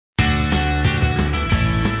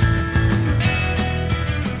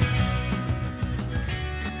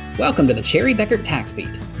Welcome to the Cherry Beckert Tax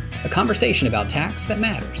Beat, a conversation about tax that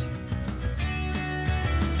matters.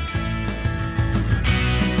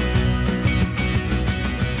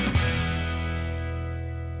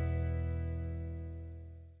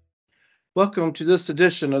 Welcome to this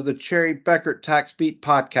edition of the Cherry Beckert Tax Beat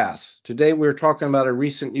podcast. Today we're talking about a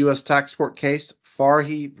recent U.S. tax court case,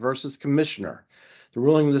 Farhy versus Commissioner. The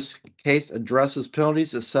ruling in this case addresses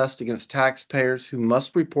penalties assessed against taxpayers who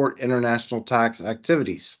must report international tax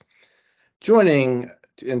activities. Joining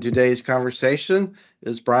in today's conversation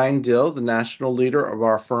is Brian Dill, the national leader of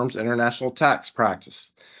our firm's international tax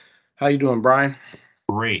practice. How you doing, Brian?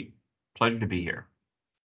 Great. Pleasure to be here.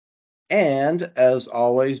 And as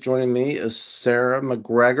always, joining me is Sarah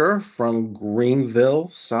McGregor from Greenville,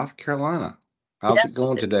 South Carolina. How's it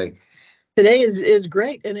going today? Today is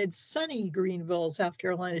great, and it's sunny Greenville, South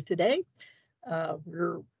Carolina today.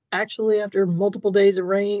 We're actually, after multiple days of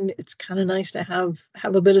rain, it's kind of nice to have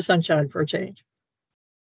a bit of sunshine for a change.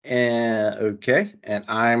 And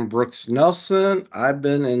I'm Brooks Nelson. I've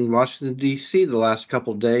been in Washington, D.C. the last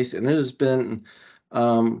couple of days, and it has been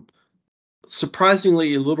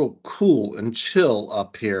surprisingly a little cool and chill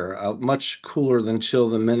up here, much cooler than chill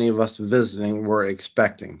than many of us visiting were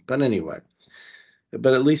expecting. But anyway, at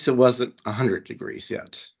least it wasn't 100 degrees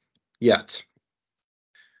yet.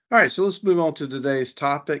 All right, so let's move on to today's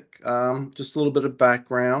topic. Just a little bit of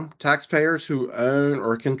background. Taxpayers who own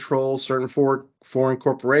or control certain foreign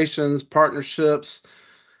corporations, partnerships,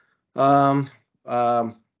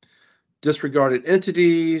 disregarded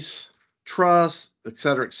entities, trusts, et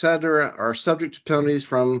cetera, are subject to penalties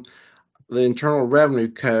from the Internal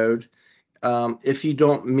Revenue Code if you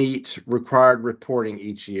don't meet required reporting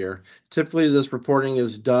each year. Typically, this reporting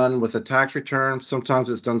is done with a tax return. Sometimes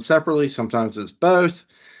it's done separately, sometimes it's both.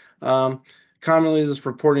 Commonly, this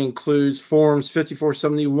reporting includes Forms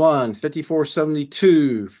 5471,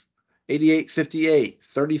 5472, 8858,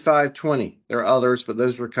 3520. There are others, but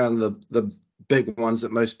those are kind of the big ones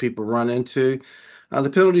that most people run into.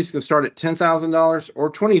 The penalties can start at $10,000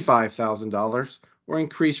 or $25,000 or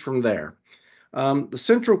increase from there. The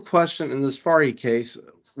central question in this Farhy case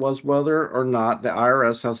was whether or not the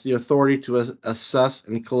IRS has the authority to assess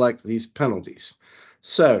and collect these penalties.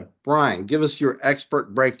 So, Brian, give us your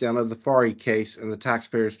expert breakdown of the Farhy case and the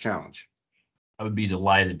taxpayer's challenge. I would be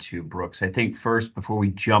delighted to, Brooks. I think first, before we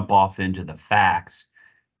jump off into the facts,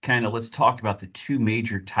 let's talk about the two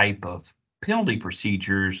major type of penalty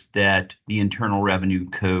procedures that the Internal Revenue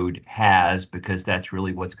Code has, because that's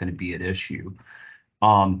really what's going to be at issue.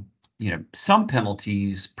 Some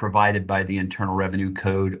penalties provided by the Internal Revenue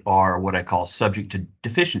Code are what I call subject to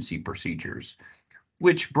deficiency procedures,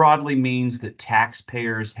 which broadly means that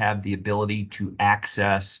taxpayers have the ability to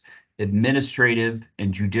access administrative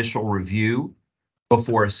and judicial review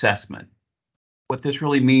before assessment. What this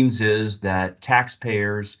really means is that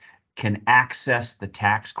taxpayers can access the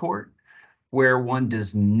tax court where one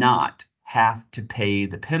does not have to pay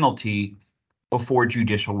the penalty before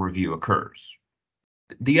judicial review occurs.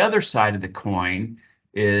 The other side of the coin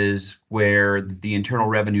is where the Internal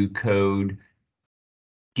Revenue Code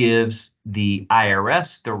gives the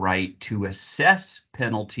IRS the right to assess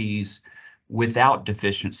penalties without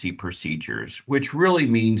deficiency procedures, which really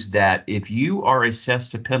means that if you are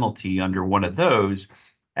assessed a penalty under one of those,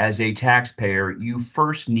 as a taxpayer, you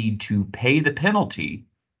first need to pay the penalty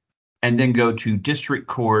and then go to district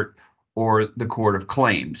court or the court of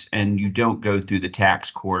claims, and you don't go through the tax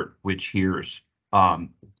court, which hears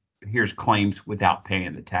claims without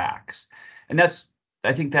paying the tax. And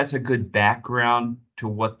I think that's a good background to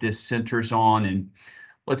what this centers on. And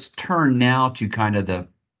let's turn now to kind of the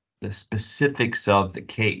specifics of the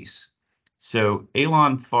case. So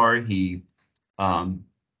Elan Farhy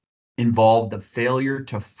involved the failure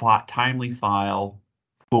to timely file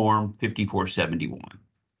Form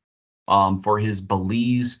 5471 for his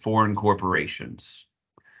Belize foreign corporations.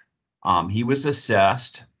 He was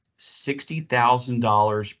assessed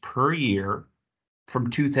 $60,000 per year from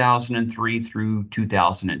 2003 through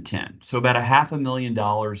 2010. So about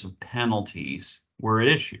 $500,000 of penalties were at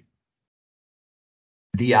issue.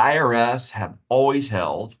 The IRS have always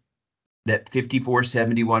held that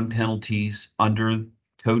 5471 penalties under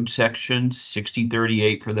Code Section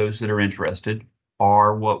 6038, for those that are interested,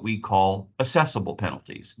 are what we call assessable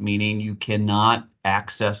penalties, meaning you cannot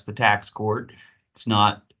access the tax court.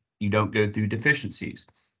 You don't go through deficiencies.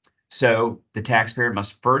 So the taxpayer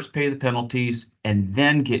must first pay the penalties and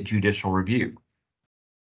then get judicial review.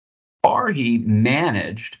 Farhy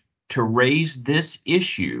managed to raise this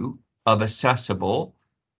issue of assessable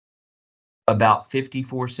about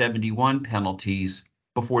 5471 penalties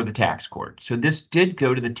before the tax court. So this did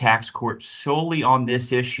go to the tax court solely on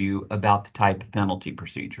this issue about the type of penalty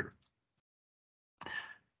procedure.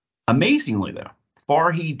 Amazingly, though,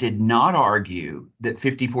 Farhy did not argue that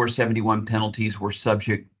 5471 penalties were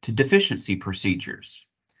subject to deficiency procedures.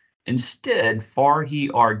 Instead, Farhy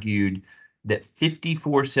argued that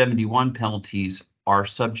 5471 penalties are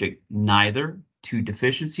subject neither to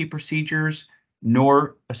deficiency procedures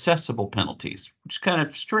nor assessable penalties, which is kind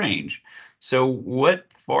of strange. So what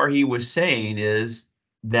Farhy was saying is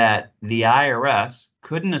that the IRS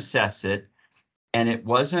couldn't assess it, and it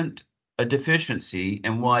wasn't a deficiency,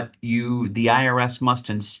 and what the IRS must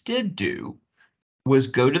instead do was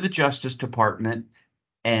go to the Justice Department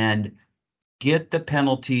and get the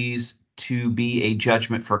penalties to be a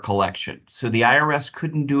judgment for collection. So the IRS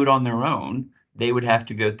couldn't do it on their own. They would have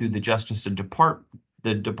to go through the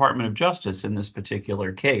Department of Justice in this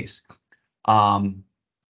particular case. And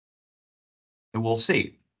we'll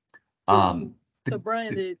see. So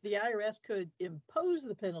Brian, the IRS could impose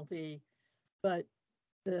the penalty, but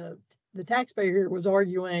the taxpayer was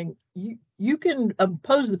arguing you can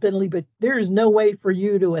impose the penalty, but there is no way for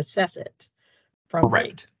you to assess it.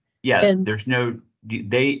 Correct. Yeah, and there's no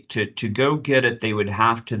to go get it. They would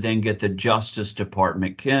have to then get the Justice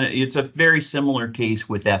Department. It's a very similar case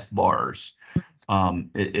with FBARs.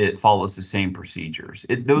 It follows the same procedures.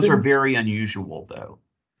 Those are very unusual, though.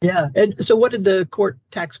 Yeah. And so what did the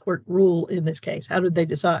tax court rule in this case? How did they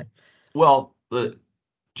decide? Well,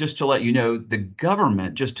 just to let you know, the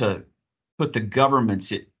government, just to put the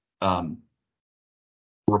government's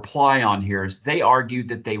reply on here, is they argued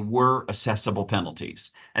that they were assessable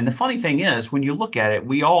penalties. And the funny thing is, when you look at it,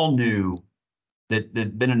 we all knew that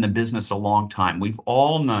been in the business a long time. We've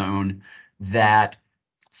all known that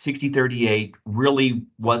 6038 really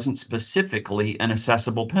wasn't specifically an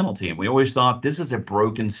assessable penalty. And we always thought this is a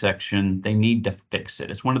broken section. They need to fix it.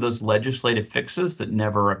 It's one of those legislative fixes that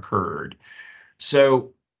never occurred.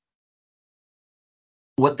 So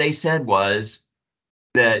what they said was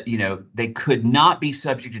that, they could not be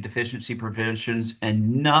subject to deficiency provisions,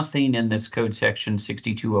 and nothing in this code section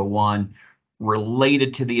 6201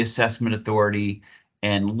 related to the assessment authority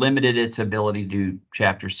and limited its ability to do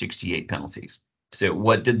Chapter 68 penalties. So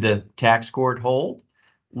what did the tax court hold?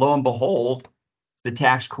 Lo and behold, the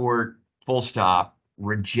tax court, full stop,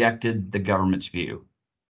 rejected the government's view.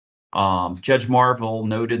 Judge Marvel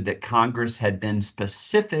noted that Congress had been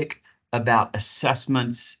specific about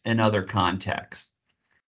assessments in other contexts.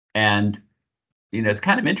 And, it's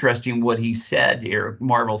kind of interesting what he said here.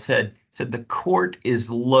 Marvel said the court is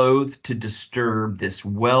loath to disturb this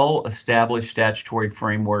well-established statutory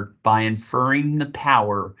framework by inferring the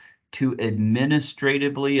power to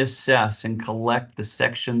administratively assess and collect the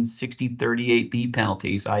Section 6038B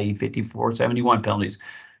penalties, i.e. 5471 penalties,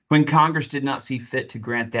 when Congress did not see fit to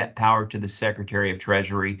grant that power to the Secretary of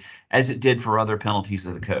Treasury, as it did for other penalties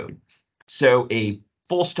of the code. So a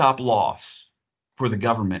full stop loss for the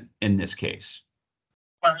government in this case.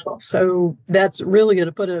 Wow. So that's really going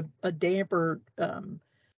to put a damper.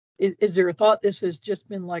 Is there a thought this has just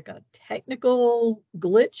been like a technical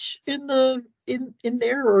glitch in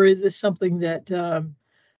there, or is this something that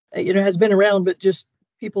has been around, but just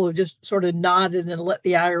people have just sort of nodded and let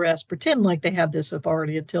the IRS pretend like they have this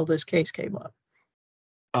authority until this case came up?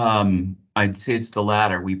 I'd say it's the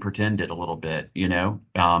latter. We pretended a little bit.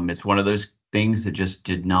 It's one of those things that just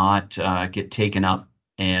did not get taken up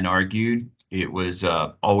and argued. It was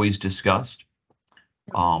always discussed.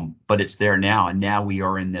 But it's there now, and now we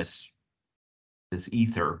are in this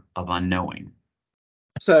ether of unknowing.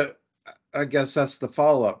 So I guess that's the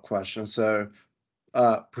follow-up question. So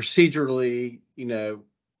procedurally,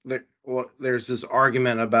 there's this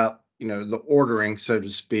argument about, the ordering, so to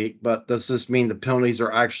speak, but does this mean the penalties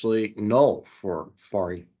are actually null for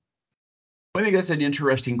Farhy? I think that's an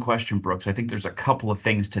interesting question, Brooks. I think there's a couple of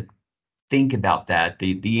things to think about that.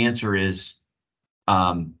 The answer is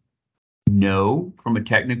no, from a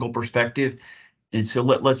technical perspective. And so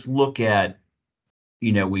let's look at,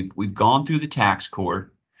 we've gone through the tax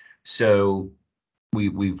court. So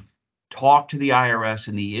we've talked to the IRS,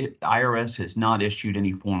 and the IRS has not issued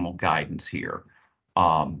any formal guidance here.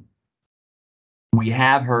 We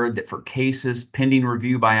have heard that for cases pending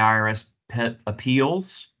review by IRS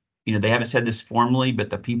appeals, they haven't said this formally, but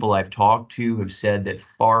the people I've talked to have said that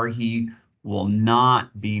Farhy will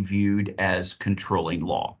not be viewed as controlling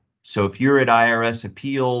law. So if you're at IRS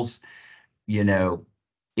appeals,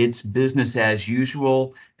 it's business as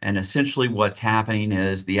usual. And essentially what's happening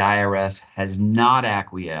is the IRS has not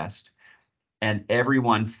acquiesced, and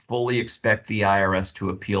everyone fully expect the IRS to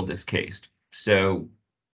appeal this case. So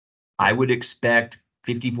I would expect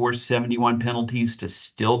 5471 penalties to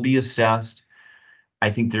still be assessed. I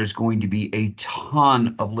think there's going to be a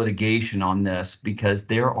ton of litigation on this because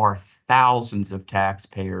there are thousands of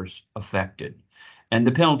taxpayers affected. And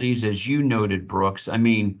the penalties, as you noted, Brooks, I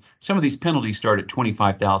mean, some of these penalties start at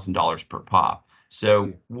 $25,000 per pop.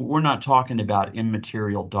 So we're not talking about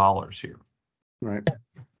immaterial dollars here. Right.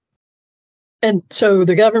 And so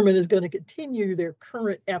the government is going to continue their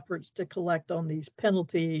current efforts to collect on these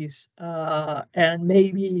penalties, and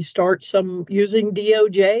maybe start some using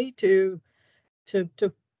DOJ to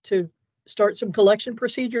start some collection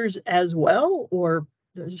procedures as well, or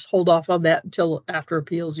just hold off on that until after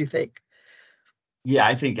appeals, you think? Yeah,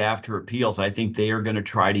 I think after appeals, I think they are going to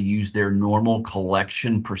try to use their normal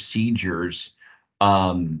collection procedures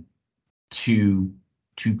to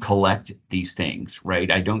collect these things,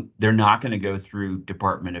 right? They're not going to go through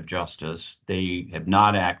Department of Justice. They have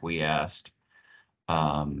not acquiesced,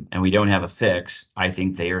 and we don't have a fix. I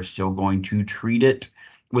think they are still going to treat it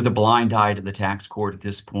with a blind eye to the tax court at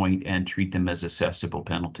this point and treat them as assessable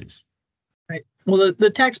penalties. Right. Well, the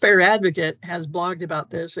taxpayer advocate has blogged about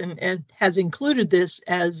this and has included this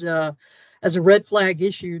as a red flag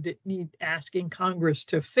issue that need asking Congress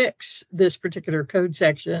to fix this particular code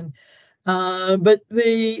section. But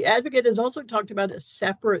the advocate has also talked about a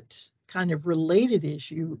separate kind of related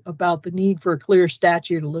issue about the need for a clear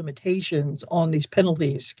statute of limitations on these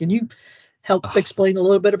penalties. Can you help explain a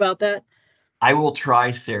little bit about that? I will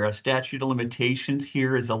try, Sarah. Statute of limitations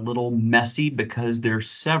here is a little messy because there's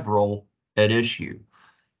several at issue.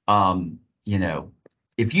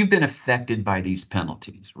 If you've been affected by these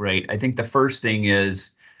penalties, right? I think the first thing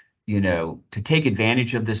is, to take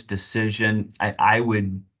advantage of this decision, I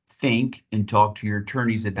would think and talk to your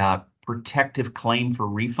attorneys about protective claim for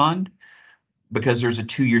refund, because there's a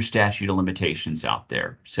 2-year statute of limitations out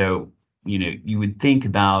there. So, you would think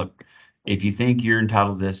about, if you think you're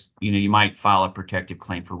entitled to this, you might file a protective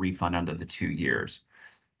claim for refund under the 2 years.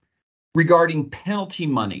 Regarding penalty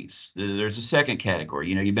monies, there's a second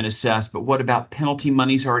category. You've been assessed, but what about penalty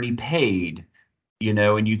monies already paid?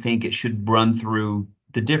 And you think it should run through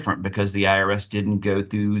the different because the IRS didn't go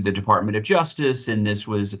through the Department of Justice and this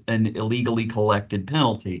was an illegally collected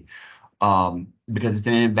penalty because it's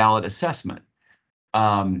an invalid assessment.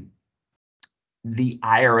 The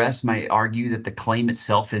IRS might argue that the claim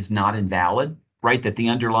itself is not invalid, right? That the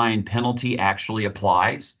underlying penalty actually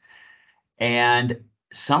applies. And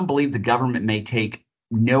some believe the government may take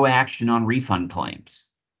no action on refund claims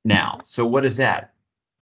now. So what is that?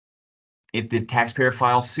 If the taxpayer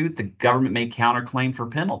files suit, the government may counterclaim for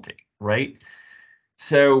penalty, right?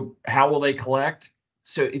 So how will they collect?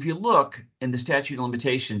 So if you look in the statute of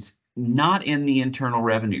limitations, not in the Internal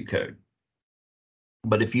Revenue Code,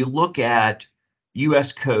 but if you look at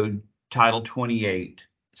U.S. Code Title 28,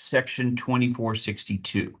 Section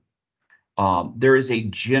 2462, there is a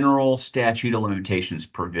general statute of limitations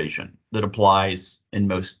provision that applies in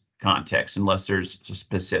most contexts, unless there's a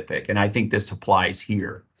specific. And I think this applies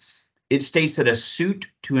here. It states that a suit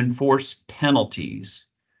to enforce penalties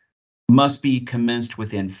must be commenced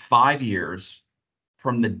within 5 years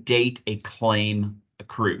from the date a claim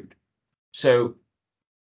accrued. So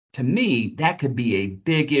to me, that could be a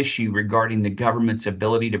big issue regarding the government's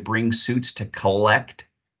ability to bring suits to collect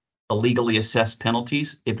illegally assessed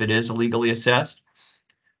penalties, if it is illegally assessed.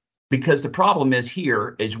 Because the problem is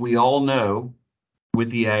here, as we all know with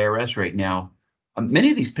the IRS right now, many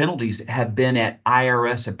of these penalties have been at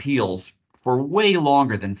IRS appeals for way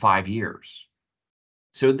longer than 5 years.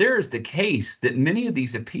 So there's the case that many of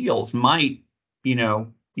these appeals might,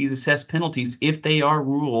 these assessed penalties, if they are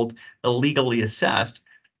ruled illegally assessed,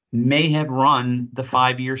 may have run the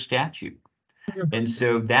 5-year statute. And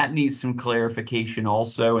so that needs some clarification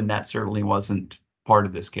also, and that certainly wasn't part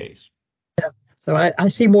of this case. Yeah. So I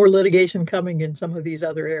see more litigation coming in some of these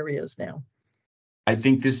other areas now. I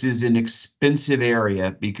think this is an expensive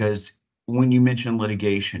area because when you mention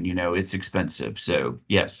litigation, it's expensive. So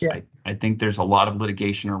yes, yeah. I think there's a lot of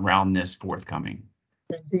litigation around this forthcoming.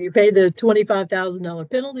 Do you pay the $25,000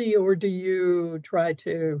 penalty, or do you try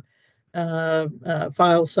to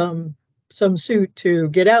file some suit to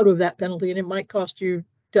get out of that penalty, and it might cost you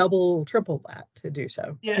double, triple that to do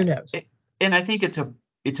so? Yeah. Who knows? And I think it's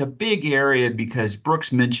a big area because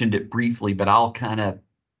Brooks mentioned it briefly, but I'll kind of,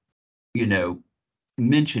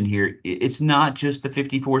 mention here, it's not just the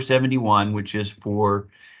 5471, which is for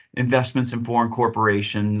investments in foreign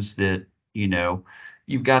corporations that,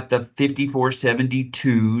 you've got the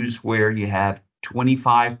 5472s where you have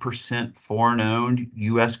 25% foreign-owned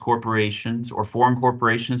U.S. corporations or foreign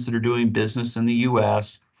corporations that are doing business in the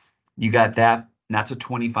U.S. You got that. And that's a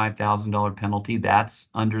 $25,000 penalty. That's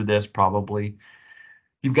under this probably.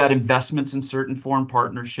 You've got investments in certain foreign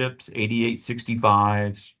partnerships,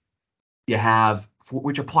 8865s. You have,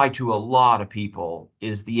 which apply to a lot of people,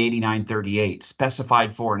 is the 8938,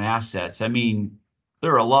 specified foreign assets. I mean,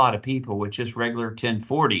 there are a lot of people with just regular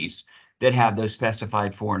 1040s that have those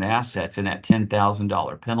specified foreign assets and that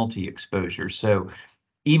 $10,000 penalty exposure. So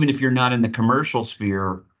even if you're not in the commercial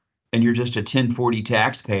sphere and you're just a 1040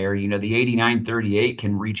 taxpayer, the 8938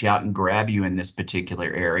 can reach out and grab you in this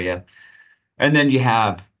particular area. And then you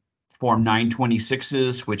have Form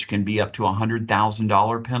 926s, which can be up to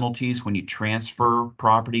 $100,000 penalties when you transfer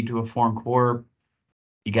property to a foreign corp.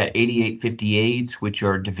 You got 8858s, which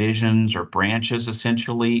are divisions or branches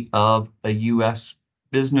essentially of a U.S.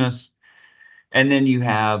 business. And then you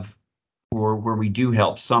have, or where we do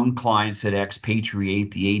help some clients that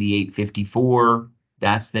expatriate, the 8854,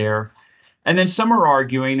 that's there. And then some are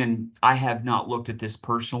arguing, and I have not looked at this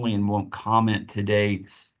personally and won't comment today,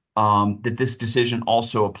 that this decision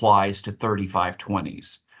also applies to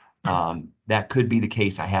 3520s. That could be the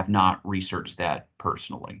case. I have not researched that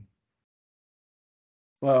personally.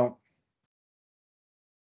 Well,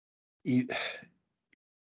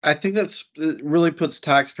 I think it really puts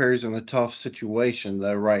taxpayers in a tough situation,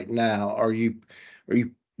 though. Right now,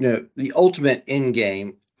 the ultimate end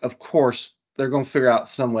game? Of course, they're going to figure out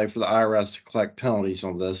some way for the IRS to collect penalties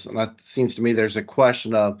on this, and it seems to me there's a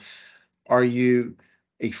question of: are you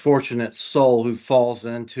a fortunate soul who falls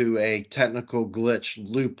into a technical glitch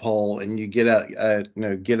loophole and you get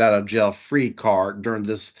out of jail free card during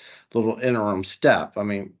this little interim step? I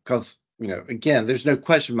mean, because again, there's no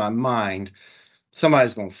question in my mind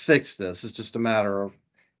somebody's going to fix this. It's just a matter of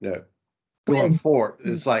going forward.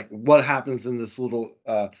 It's like what happens in this little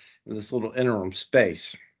interim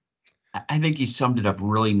space. I think you summed it up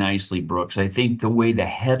really nicely, Brooks. I think the way the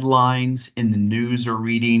headlines in the news are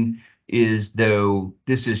reading is though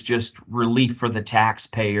this is just relief for the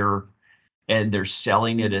taxpayer and they're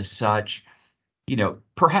selling it as such.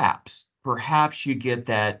 Perhaps you get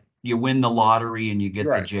that, you win the lottery and you get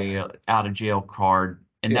the out of jail card,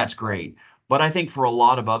 and that's great. But I think for a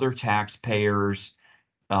lot of other taxpayers,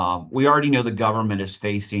 we already know the government is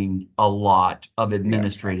facing a lot of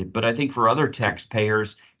administrative, but I think for other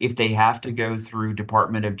taxpayers, if they have to go through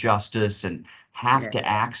Department of Justice and have to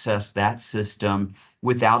access that system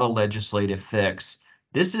without a legislative fix,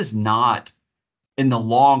 this is not, in the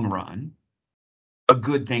long run, a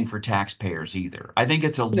good thing for taxpayers either. I think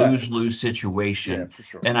it's a lose-lose situation. Yeah, for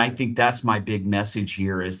sure. And I think that's my big message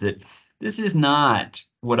here, is that this is not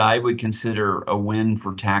what I would consider a win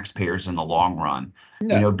for taxpayers in the long run.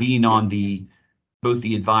 Being on both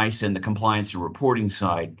the advice and the compliance and reporting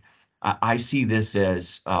side, I see this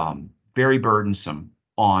as very burdensome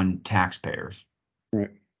on taxpayers.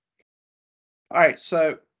 Right. All right,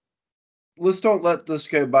 so let's don't let this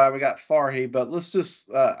go by. We got Farhy, but let's just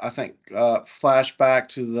flash back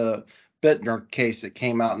to the Bittner case that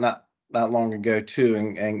came out not that long ago too,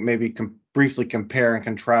 and maybe briefly compare and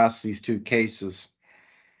contrast these two cases.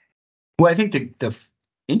 Well, I think the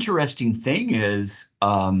interesting thing is,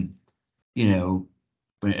 and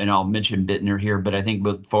I'll mention Bittner here, but I think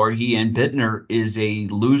both Farhy and Bittner is a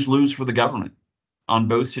lose-lose for the government on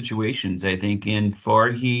both situations. I think in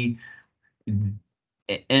Farhy,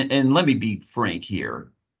 and let me be frank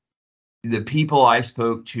here, the people I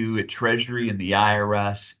spoke to at Treasury and the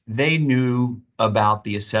IRS, they knew about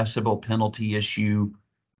the assessable penalty issue.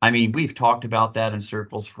 I mean, we've talked about that in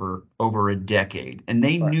circles for over a decade, and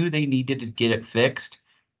they knew they needed to get it fixed,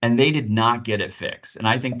 and they did not get it fixed. And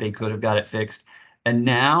I think they could have got it fixed. And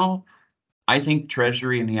now I think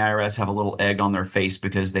Treasury and the IRS have a little egg on their face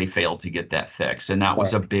because they failed to get that fixed. And that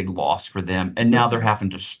was a big loss for them. And now they're having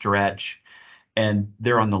to stretch, and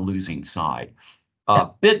they're on the losing side.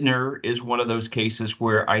 Bittner is one of those cases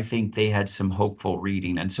where I think they had some hopeful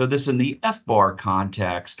reading. And so this in the FBAR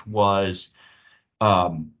context was,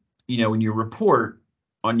 when you report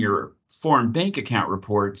on your foreign bank account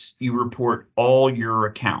reports, you report all your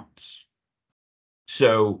accounts.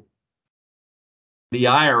 So the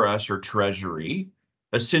IRS or Treasury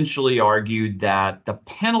essentially argued that the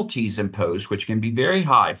penalties imposed, which can be very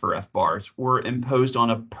high for FBARs, were imposed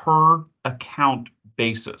on a per account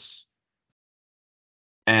basis.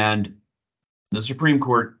 And the Supreme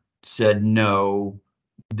Court said, no,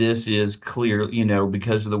 this is clear,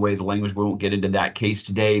 because of the way the language, we won't get into that case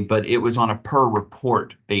today, but it was on a per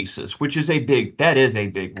report basis, which is a big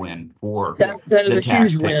win for that is a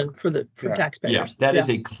huge win for taxpayers. Yeah, that is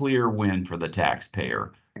a clear win for the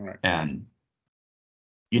taxpayer. Right. And,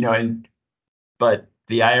 but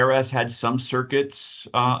the IRS had some circuits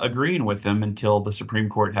agreeing with them until the Supreme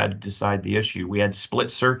Court had to decide the issue. We had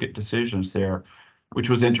split circuit decisions there, which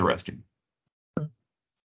was interesting.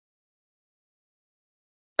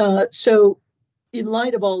 So in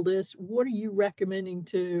light of all this, what are you recommending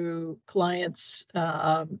to clients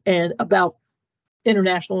and about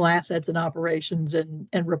international assets and operations and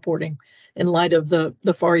reporting in light of the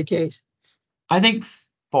Farhy case? I think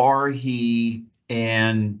Farhy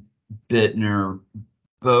and Bittner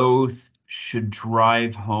both should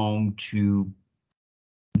drive home to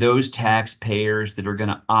those taxpayers that are going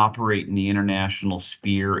to operate in the international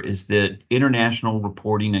sphere is that international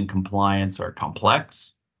reporting and compliance are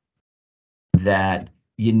complex, that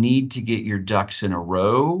you need to get your ducks in a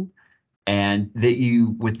row, and that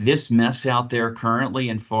you, with this mess out there currently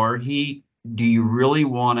in Farhy, do you really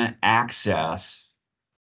want to access,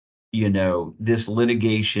 this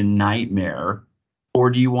litigation nightmare, or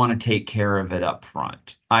do you want to take care of it up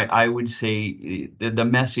front? I would say the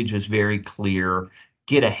message is very clear.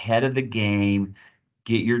 Get ahead of the game,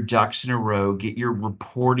 get your ducks in a row, get your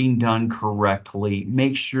reporting done correctly,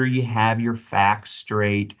 make sure you have your facts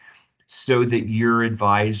straight so that your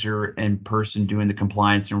advisor and person doing the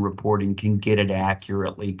compliance and reporting can get it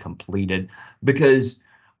accurately completed. Because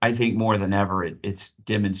I think more than ever, it's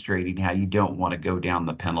demonstrating how you don't want to go down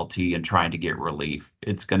the penalty and trying to get relief.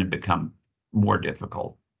 It's going to become more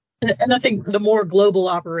difficult. And I think the more global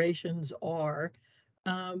operations are,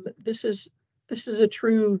 this is a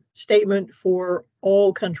true statement for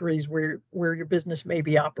all countries where your business may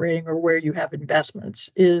be operating or where you have investments,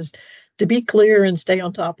 is to be clear and stay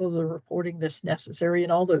on top of the reporting that's necessary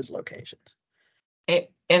in all those locations.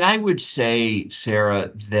 And I would say,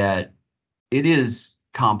 Sarah, that it is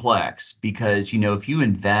complex because, if you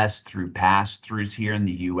invest through pass-throughs here in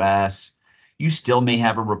the US, you still may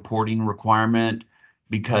have a reporting requirement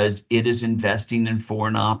because it is investing in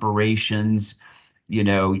foreign operations,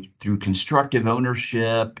 through constructive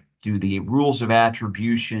ownership, through the rules of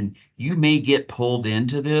attribution. You may get pulled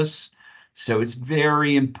into this. So it's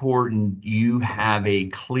very important you have a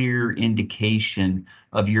clear indication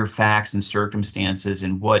of your facts and circumstances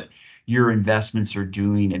and what your investments are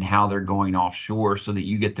doing and how they're going offshore so that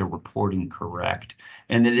you get the reporting correct.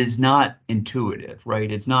 And it is not intuitive, right?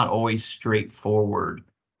 It's not always straightforward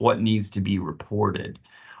what needs to be reported.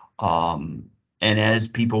 And as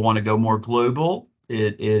people want to go more global,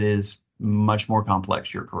 it is much more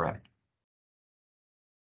complex. You're correct.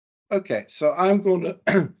 Okay, so I'm going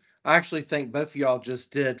to I actually think both of y'all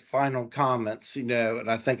just did final comments, and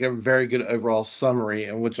I think a very good overall summary,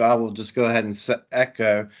 in which I will just go ahead and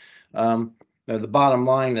echo. The bottom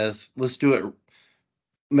line is, let's do it,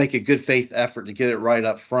 make a good faith effort to get it right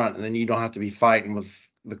up front, and then you don't have to be fighting with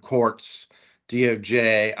the courts,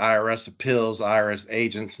 DOJ, IRS appeals, IRS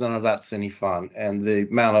agents. None of that's any fun. And the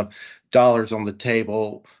amount of dollars on the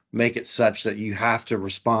table make it such that you have to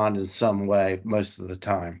respond in some way most of the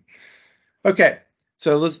time. Okay.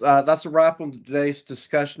 So that's a wrap on today's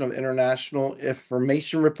discussion of international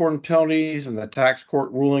information reporting penalties and the tax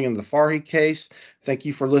court ruling in the Farhy case. Thank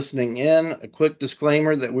you for listening in. A quick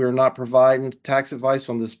disclaimer that we are not providing tax advice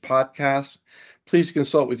on this podcast. Please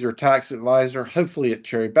consult with your tax advisor, hopefully at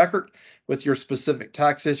Cherry Beckert, with your specific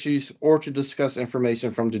tax issues or to discuss information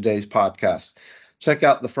from today's podcast. Check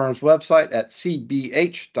out the firm's website at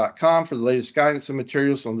cbh.com for the latest guidance and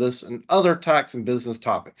materials on this and other tax and business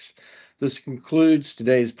topics. This concludes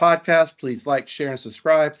today's podcast. Please like, share, and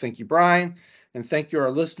subscribe. Thank you, Brian. And thank you,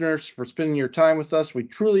 our listeners, for spending your time with us. We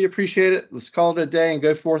truly appreciate it. Let's call it a day and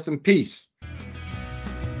go forth in peace.